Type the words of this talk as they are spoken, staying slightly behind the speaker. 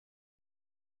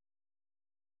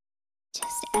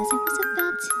As I was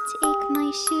about to take my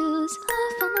shoes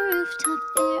off on the rooftop,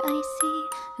 there I see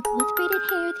a girl with braided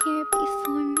hair here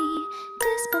before me.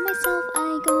 Despite myself,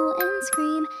 I go and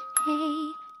scream,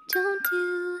 "Hey, don't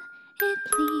do it,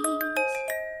 please."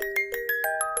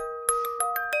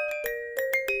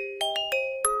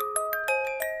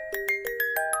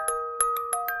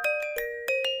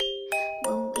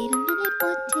 Whoa, wait a minute,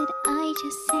 what did I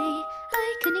just say?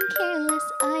 I couldn't care less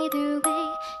either way.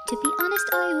 To be honest,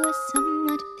 I was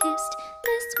somewhat pissed.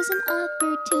 This was an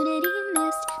opportunity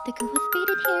missed. The girl with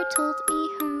braided hair told me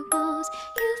her woes.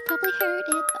 You've probably heard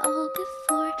it all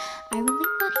before. I really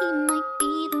thought he might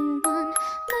be the one,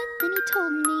 but then he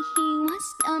told me he was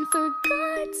done. For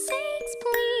God's sakes,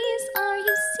 please, are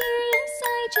you serious?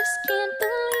 I just can't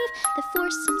believe that for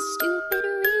some stupid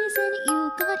reason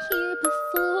you got here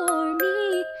before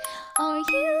me. Are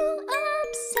you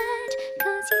upset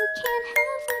 'cause you can't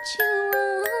have what you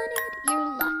wanted?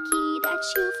 You're lucky that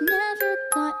you've never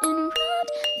gotten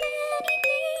robbed of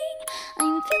anything.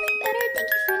 I'm feeling better, thank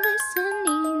you for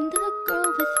listening. The girl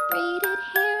with braided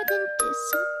hair then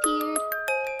disappeared.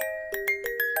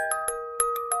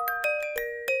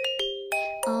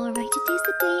 Alright, today's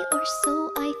the day, or so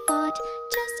I thought.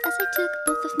 Just as I took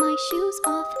both of my shoes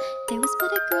off, there was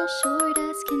but a girl short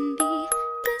as can be.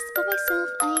 This by myself,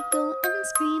 I go and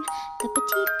scream. The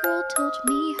petite girl told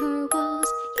me her woes.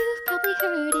 You've probably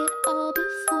heard it all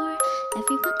before.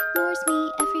 Everyone ignores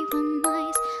me, everyone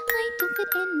lies. I don't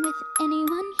fit in with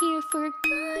anyone here. For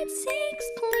God's sakes,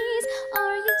 please,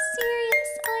 are you serious?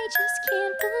 I just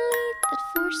can't believe that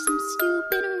for some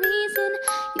stupid reason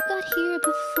you got here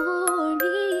before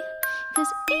me.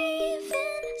 'Cause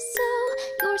even so,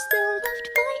 you're still loved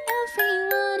by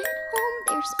everyone at home.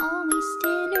 There's always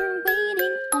dinner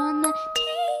waiting on the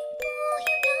table,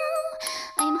 you know.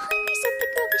 I'm hungry, said the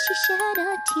girl, but she shed a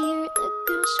tear. The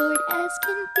girl, short as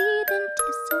can be, then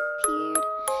disappeared.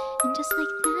 And just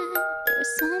like that, there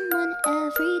was someone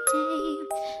every day.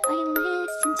 I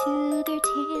listened to their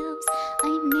tales,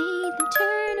 I made them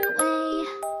turn away.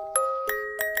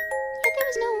 Yet there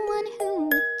was no one who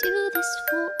would do this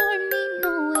for me.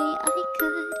 No way I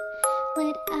could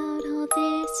let out all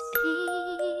this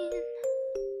pain.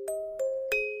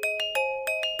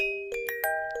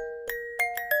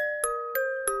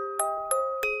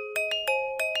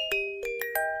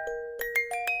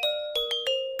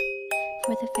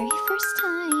 For the very first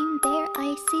time, there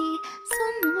I see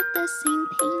someone with the same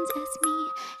pains as me,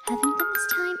 having them this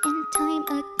time and time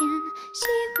again.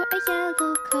 She wore a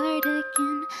yellow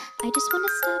cardigan. I just want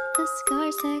to stop the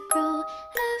scars that grow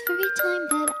every time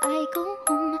that I go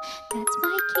home. That's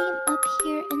why I came up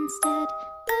here instead.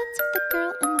 That's what the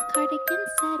girl in the cardigan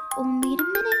said. Oh, wait a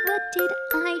minute, what did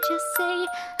I just say?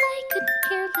 I couldn't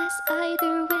care less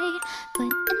either way, but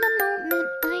in the moment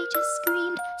I just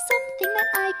screamed something that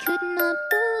I could not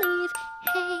believe.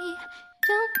 Hey,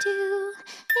 don't do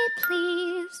it,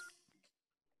 please.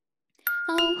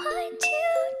 Oh, what to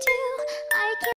do?